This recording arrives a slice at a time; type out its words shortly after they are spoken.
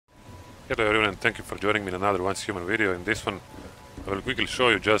Hello everyone and thank you for joining me in another Once Human video. In this one I will quickly show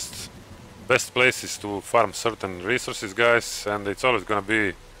you just best places to farm certain resources, guys, and it's always gonna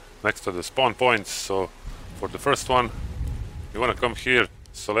be next to the spawn points. So for the first one you wanna come here,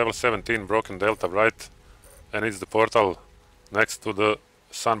 so level 17 Broken Delta, right? And it's the portal next to the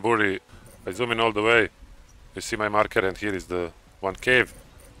Sunbury. I zoom in all the way, you see my marker, and here is the one cave.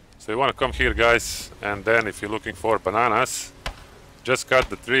 So you wanna come here, guys, and then if you're looking for bananas, just cut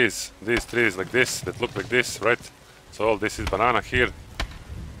the trees, these trees like this, that look like this, right? So all this is banana here.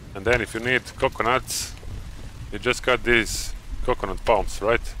 And then if you need coconuts, you just cut these coconut palms,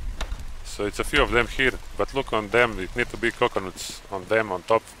 right? So it's a few of them here, but look on them, it need to be coconuts on them on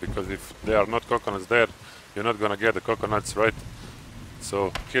top, because if there are not coconuts there, you're not gonna get the coconuts, right?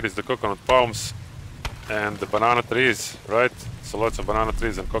 So here is the coconut palms and the banana trees, right? So lots of banana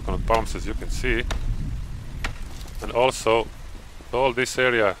trees and coconut palms, as you can see. And also all this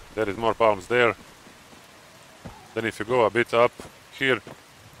area, there is more palms there. Then if you go a bit up here,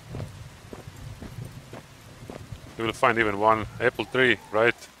 you will find even one apple tree,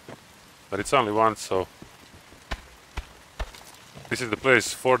 right? But it's only one, so this is the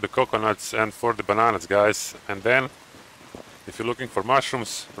place for the coconuts and for the bananas, guys. And then if you're looking for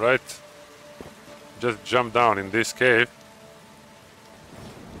mushrooms, right, just jump down in this cave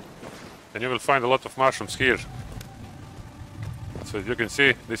and you will find a lot of mushrooms here. So as you can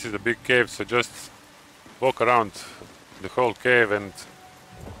see, this is a big cave, so just walk around the whole cave and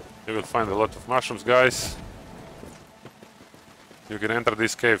you will find a lot of mushrooms, guys. You can enter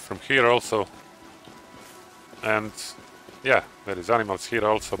this cave from here also. And yeah, there is animals here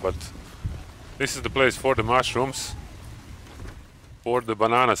also, but this is the place for the mushrooms, for the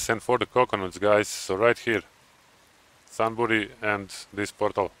bananas and for the coconuts, guys. So right here, Sunbury and this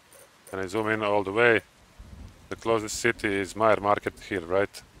portal. And I zoom in all the way. The closest city is Meyer Market here,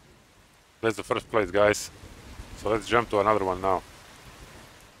 right? That's the first place, guys. So let's jump to another one now.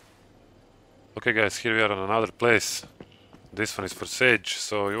 Okay, guys, here we are on another place. This one is for sage.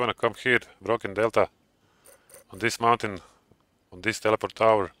 So you wanna come here, Broken Delta, on this mountain, on this teleport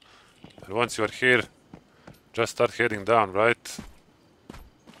tower. And once you are here, just start heading down, right?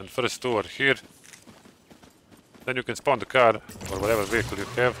 And first two are here. Then you can spawn the car or whatever vehicle you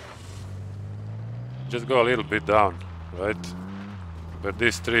have. Just go a little bit down, right? Where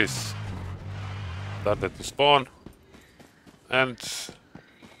these trees started to spawn. And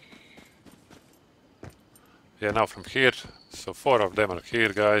yeah, now from here, so 4 of them are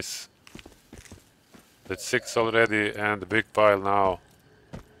here, guys. That's 6 already, and the big pile now.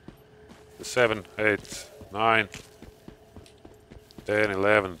 7, 8, 9, 10,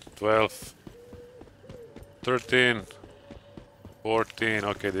 11, 12, 13, 14.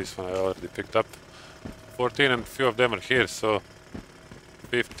 Okay, this one I already picked up. 14, and a few of them are here, so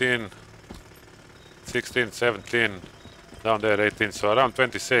 15, 16, 17, down there 18, so around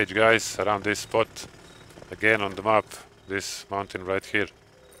 20 sage, guys, around this spot. Again on the map, this mountain right here.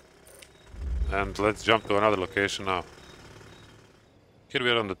 And let's jump to another location now. Here we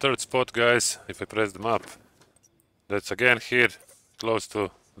are on the third spot, guys. If I press the map, that's again here, close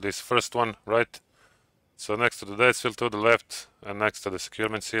to this first one, right? So next to the death field to the left, and next to the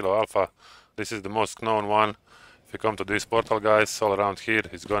securement silo alpha. This is the most known one. If you come to this portal, guys, all around here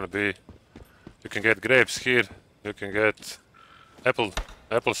it's gonna be, you can get grapes here, you can get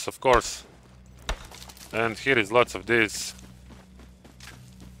apples of course, and here is lots of these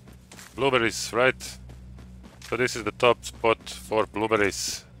blueberries, right? So this is the top spot for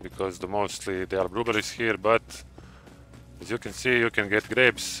blueberries, because mostly there are blueberries here, but as you can see, you can get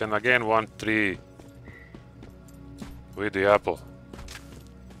grapes, and again one tree with the apple.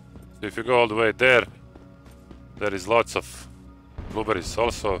 So if you go all the way there, there is lots of blueberries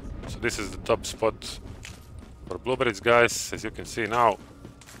also. So this is the top spot for blueberries, guys, as you can see now.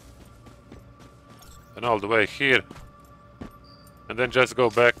 And all the way here. And then just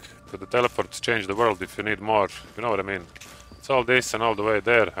go back to the teleport to change the world if you need more. You know what I mean? It's all this and all the way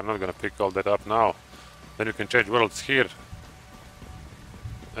there. I'm not gonna pick all that up now. Then you can change worlds here.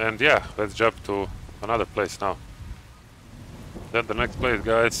 And yeah, let's jump to another place now. Then the next place,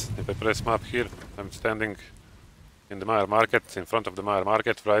 guys, if I press map here, I'm standing in the Meyer Market, in front of the Meyer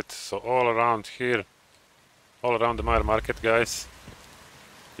Market, right? So all around here, all around the Meyer Market, guys,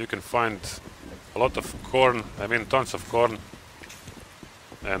 you can find a lot of corn, I mean tons of corn,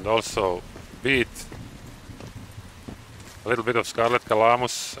 and also beet, a little bit of Scarlet,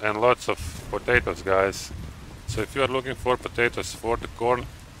 Calamus, and lots of potatoes, guys. So if you are looking for potatoes for the corn,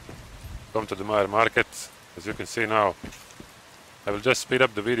 come to the Meyer Market. As you can see now, I will just speed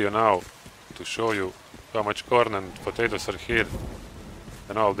up the video now to show you how much corn and potatoes are here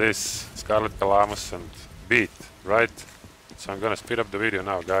and all this. Scarlet, Calamus and Beet, right? So I'm gonna speed up the video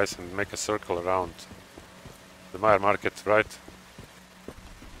now, guys, and make a circle around the Meyer Market, right?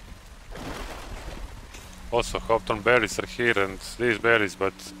 Also, Hawthorn berries are here and these berries,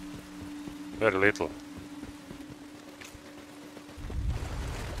 but very little.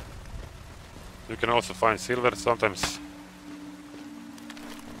 You can also find silver sometimes.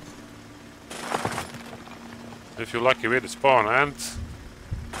 If you're lucky with the spawn and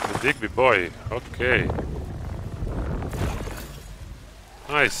the Digby boy, okay.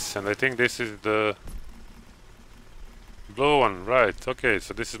 Nice, and I think this is the blue one, right? Okay,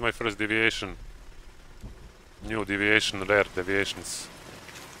 so this is my first deviation. New deviation, rare deviations,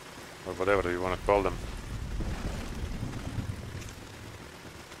 or whatever you want to call them.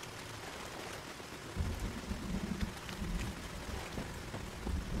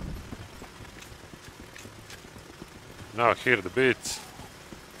 Now here the beets.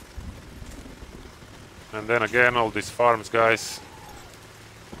 And then again all these farms, guys.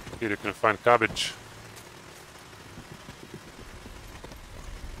 Here you can find cabbage.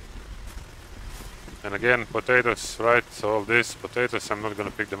 And again potatoes, right? So all these potatoes, I'm not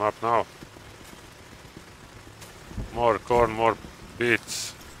gonna pick them up now. More corn, more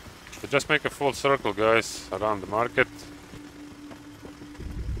beets. So just make a full circle, guys, around the market.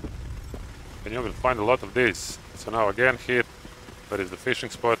 And you will find a lot of these. So now again here, where is the fishing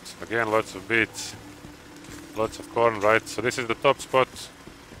spot? Again lots of beets, lots of corn, right? So this is the top spot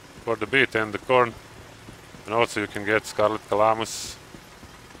for the beet and the corn. And also you can get Scarlet, Calamus,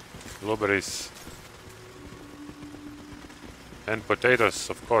 Blueberries, and potatoes,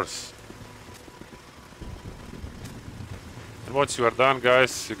 of course. And once you are done,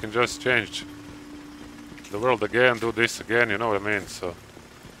 guys, you can just change the world again, do this again, you know what I mean? So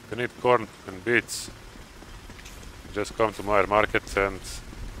if you need corn and beets, just come to Meyer Market and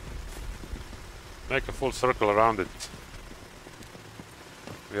make a full circle around it.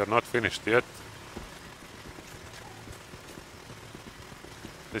 We are not finished yet.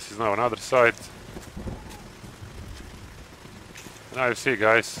 This is now another side. Now you see,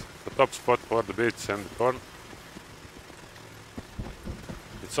 guys, the top spot for the beets and the corn.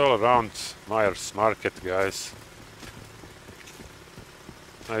 It's all around Meyer's Market, guys.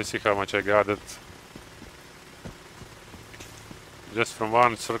 Now you see how much I gathered. Just from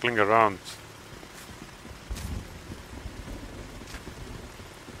one circling around.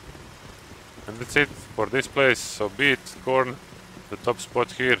 And that's it for this place. So beet, corn, the top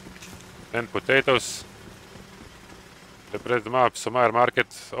spot here, and potatoes. I press them up. So Meyer Market,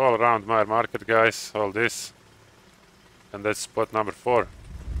 all around Meyer Market, guys, all this. And that's spot number 4.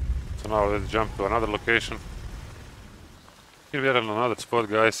 So now let's jump to another location. Here we are on another spot,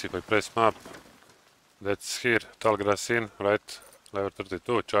 guys. If I press map, that's here, Tall Grass Inn, right? Level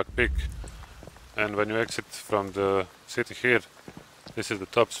 32, Chuck Peak. And when you exit from the city here, this is the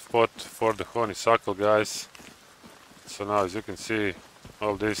top spot for the Honeysuckle, guys. So now as you can see,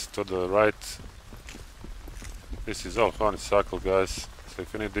 all this to the right, this is all Honeysuckle, guys. So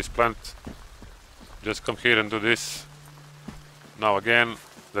if you need this plant, just come here and do this. Now again,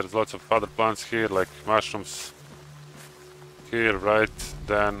 there's lots of other plants here, like mushrooms here, right?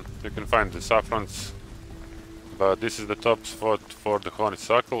 Then you can find the saffrons. But this is the top spot for the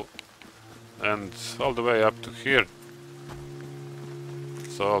Honeysuckle, and all the way up to here.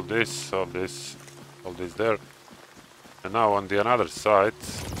 So all this there. And now on the another side,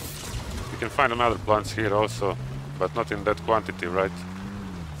 you can find another plants here also, but not in that quantity, right?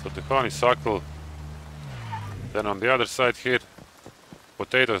 So the Honeysuckle. Then on the other side here,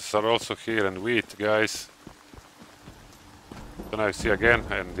 potatoes are also here, and wheat, guys. So now you see again,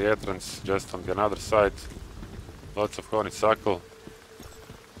 and the entrance just on the another side. Lots of Honeysuckle.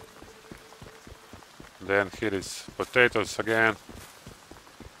 Then here is potatoes again.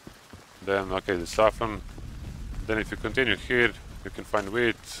 Then okay, the saffron. Then if you continue here, you can find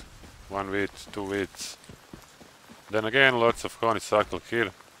wheat. 1 wheat, 2 wheats. Then again lots of Honeysuckle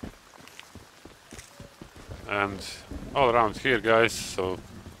here. And all around here, guys, so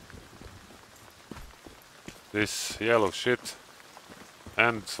this yellow shit.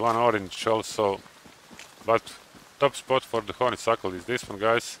 And 1 orange also. But top spot for the Honeysuckle is this one,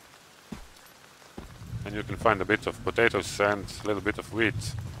 guys. And you can find a bit of potatoes and a little bit of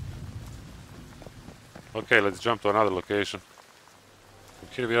wheat. Okay, let's jump to another location. And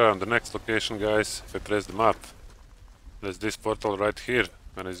here we are on the next location, guys. If I press the map, there's this portal right here.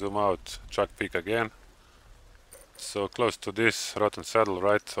 When I zoom out, Chuck Peak again. So close to this rotten saddle,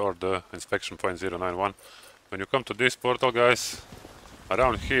 right, or the inspection point 091. When you come to this portal, guys,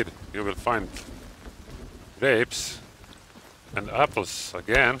 around here you will find grapes and apples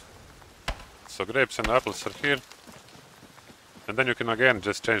again. So grapes and apples are here. And then you can again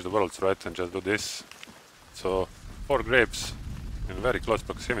just change the worlds, right? And just do this. So 4 grapes in very close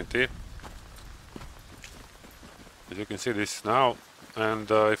proximity. As you can see this now.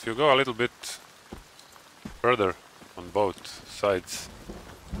 And if you go a little bit further on both sides,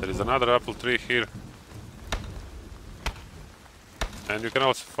 there is another apple tree here. And you can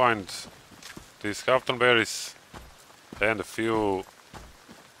also find these berries and a few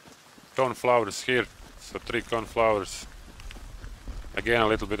cornflowers here. So 3 cornflowers. Again a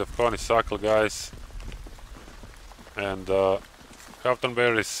little bit of honeysuckle, guys. And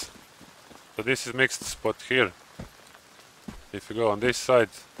berries. So this is mixed spot here. If you go on this side,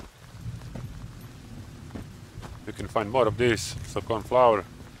 you can find more of these. So cornflower,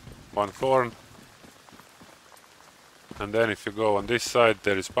 1 corn. And then if you go on this side,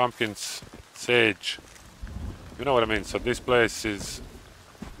 there is pumpkins, sage. You know what I mean? So this place is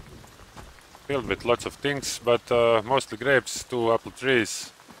filled with lots of things, but mostly grapes, 2 apple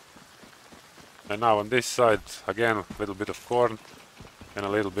trees. And now on this side, again, a little bit of corn and a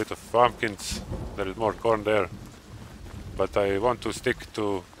little bit of pumpkins. There is more corn there. But I want to stick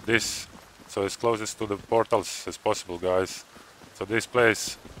to this, so as closest to the portals as possible, guys. So this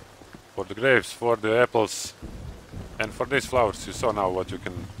place for the grapes, for the apples, and for these flowers. You saw now what you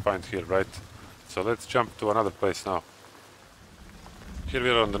can find here, right? So let's jump to another place now. Here we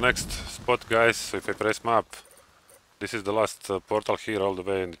are on the next spot, guys. So if I press map, this is the last portal here, all the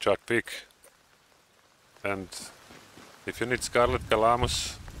way in the Chalk Peak. And if you need Scarlet,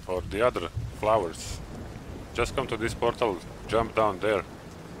 Calamus, or the other flowers, just come to this portal, jump down there,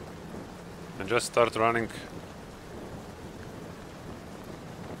 and just start running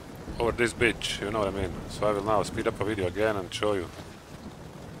over this beach, you know what I mean. So I will now speed up a video again and show you.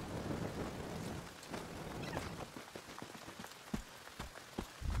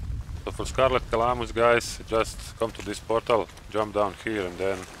 So for Scarlet Calamus, guys, just come to this portal, jump down here, and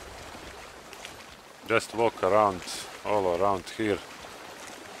then just walk around, all around here,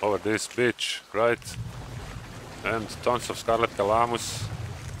 over this beach, right? And tons of Scarlet Calamus,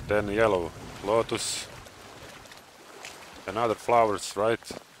 then yellow Lotus, and other flowers, right?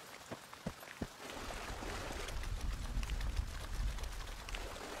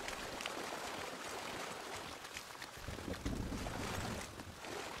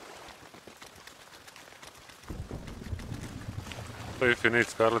 So if you need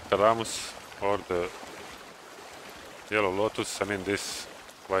Scarlet Calamus or the yellow Lotus, I mean these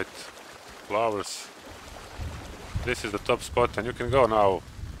white flowers, this is the top spot, and you can go now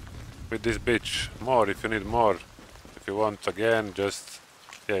with this beach more if you need more. If you want again, just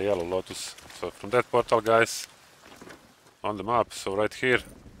yellow Lotus. So from that portal, guys, on the map, so right here,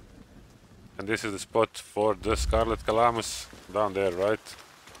 and this is the spot for the Scarlet Calamus down there, right?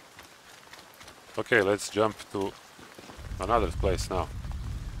 Okay, let's jump to another place now.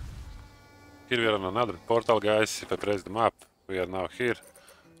 Here we are on another portal, guys. If I press the map, we are now here,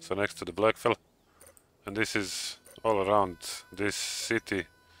 so next to the Blackfell, and this is all around this city,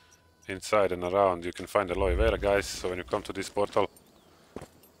 inside and around. You can find aloe vera, guys. So when you come to this portal,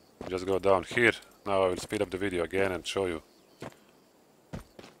 just go down here. Now I will speed up the video again and show you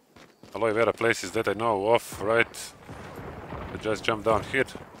aloe vera places that I know of, right? I just jump down here,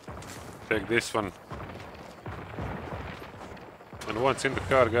 take this one, and once in the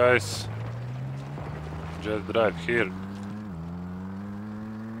car, guys, just drive here.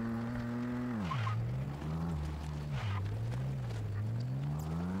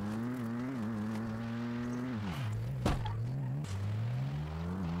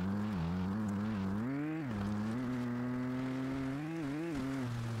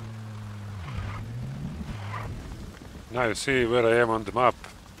 Now you see where I am on the map.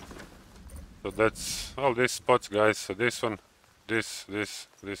 So that's all these spots, guys. So this one, this.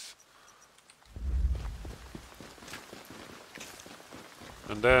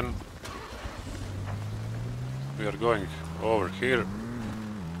 And then we are going over here.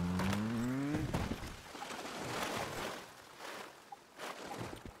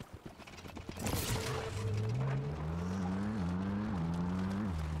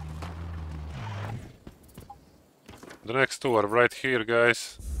 The next two are right here,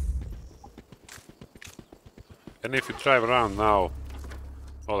 guys. And if you drive around now,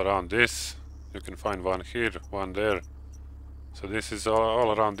 all around this, you can find one here, one there. So this is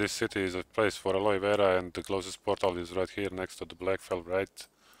all around this city is a place for aloe vera, and the closest portal is right here next to the Blackfell, right?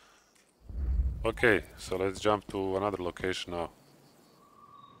 Okay, so let's jump to another location now.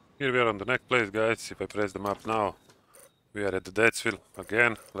 Here we are on the next place, guys. If I press the map now, we are at the Deadsville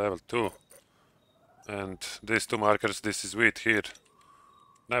again, level 2. And these two markers, this is wheat here.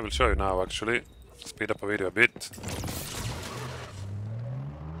 I will show you now actually. Speed up the video a bit.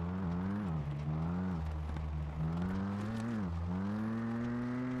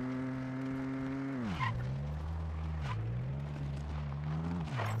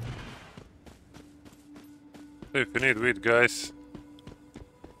 So if you need wheat, guys,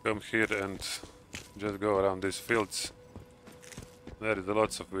 come here and just go around these fields. There is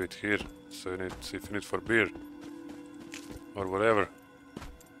lots of wheat here, so you need, if you need for beer or whatever.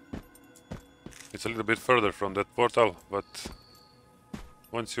 It's a little bit further from that portal, but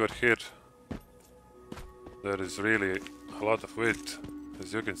once you are here, there is really a lot of wheat,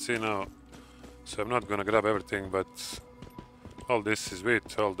 as you can see now. So I'm not gonna grab everything, but all this is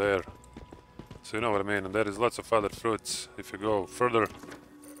wheat, all there. So you know what I mean, and there is lots of other fruits if you go further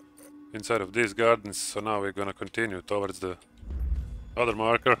inside of these gardens. So now we're gonna continue towards the other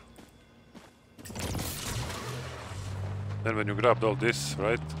marker. Then when you grabbed all this,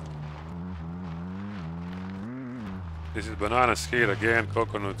 right? This is bananas here again,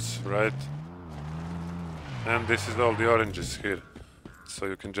 coconuts, right? And this is all the oranges here. So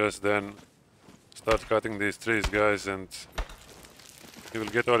you can just then start cutting these trees, guys, and you will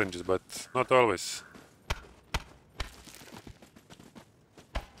get oranges, but not always.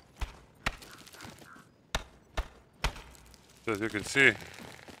 As you can see,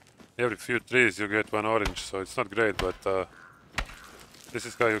 every few trees you get one orange, so it's not great, but this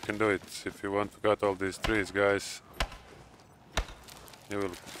is how you can do it. If you want to cut all these trees, guys, you will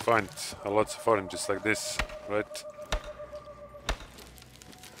find a lots of oranges like this, right?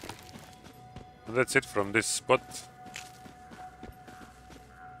 And that's it from this spot.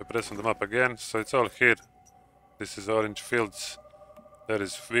 I press on the map again, so it's all here. This is orange fields, there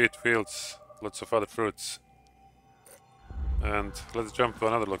is wheat fields, lots of other fruits. And let's jump to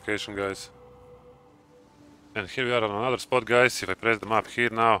another location, guys. And here we are on another spot, guys. If I press the map here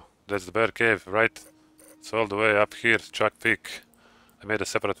now, that's the bear cave, right? It's all the way up here, Chuck Peak. I made a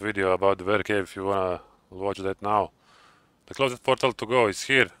separate video about the bear cave if you wanna watch that now. The closest portal to go is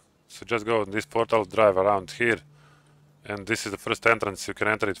here. So just go in this portal, drive around here. And this is the first entrance, you can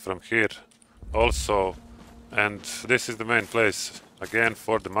enter it from here also. And this is the main place, again,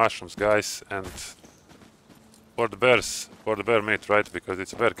 for the mushrooms, guys, and for the bears, for the bear meat, right? Because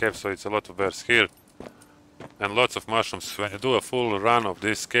it's a bear cave, so it's a lot of bears here. And lots of mushrooms. When you do a full run of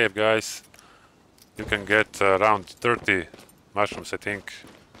this cave, guys, you can get around 30 mushrooms, I think.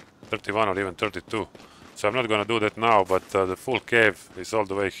 31 or even 32. So I'm not gonna do that now, but the full cave is all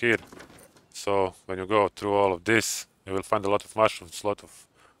the way here. So when you go through all of this, you will find a lot of mushrooms, a lot of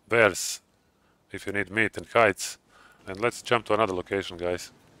bears, if you need meat and hides. And let's jump to another location,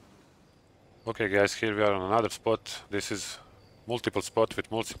 guys. Okay, guys, here we are on another spot. This is multiple spot with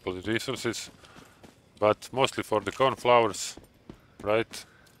multiple resources, but mostly for the cornflowers, right?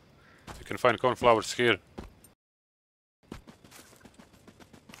 You can find cornflowers here.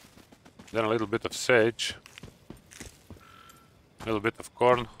 Then a little bit of sage, a little bit of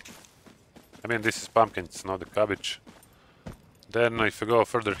corn. I mean, this is pumpkins, not the cabbage. Then if you go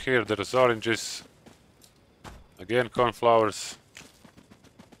further here, there is oranges, again cornflowers,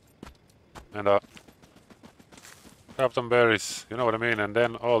 and Captain berries, you know what I mean. And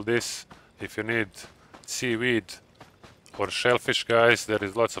then all this, if you need seaweed or shellfish, guys, there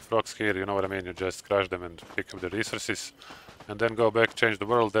is lots of rocks here, you know what I mean. You just crush them and pick up the resources, and then go back, change the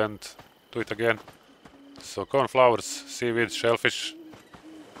world, and do it again. So cornflowers, seaweed, shellfish,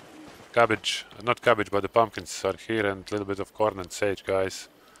 cabbage, not cabbage, but the pumpkins are here, and a little bit of corn and sage, guys.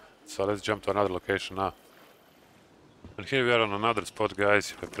 So let's jump to another location now. And here we are on another spot,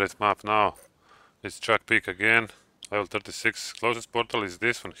 guys. If I press map now, it's Chuck Peak again, level 36. Closest portal is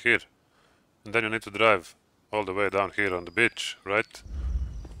this one here. And then you need to drive all the way down here on the beach, right?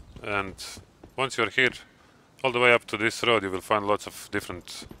 And once you're here, all the way up to this road, you will find lots of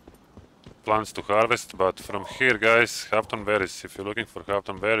different plants to harvest. But from here, guys, Hafton berries, if you're looking for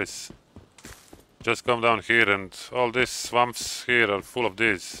Hafton berries, just come down here, and all these swamps here are full of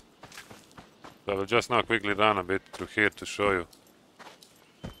these. So I will just now quickly run a bit through here to show you.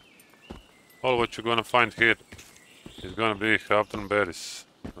 All what you're gonna find here is gonna be Hafton berries,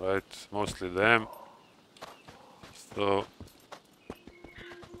 right? Mostly them. So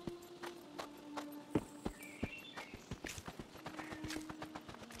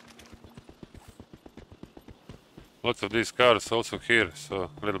lots of these cars also here,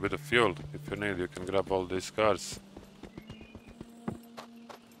 so a little bit of fuel. If you need, you can grab all these cars.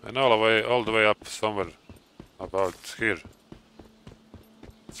 And all the way up somewhere about here.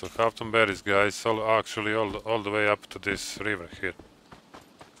 So Hafton berries, guys, actually all the way up to this river here.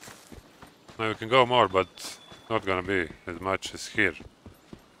 Now we can go more, but not gonna be as much as here.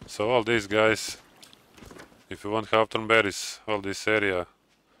 So all these guys, if you want hawthorn berries, all this area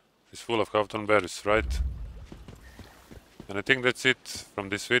is full of hawthorn berries, right? And I think that's it from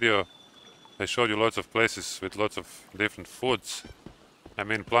this video. I showed you lots of places with lots of different foods. I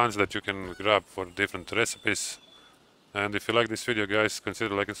mean plants that you can grab for different recipes. And if you like this video, guys,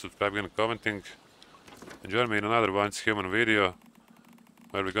 consider liking, subscribing and commenting. And join me in another Once Human video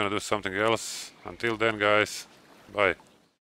where we're gonna do something else. Until then, guys, bye.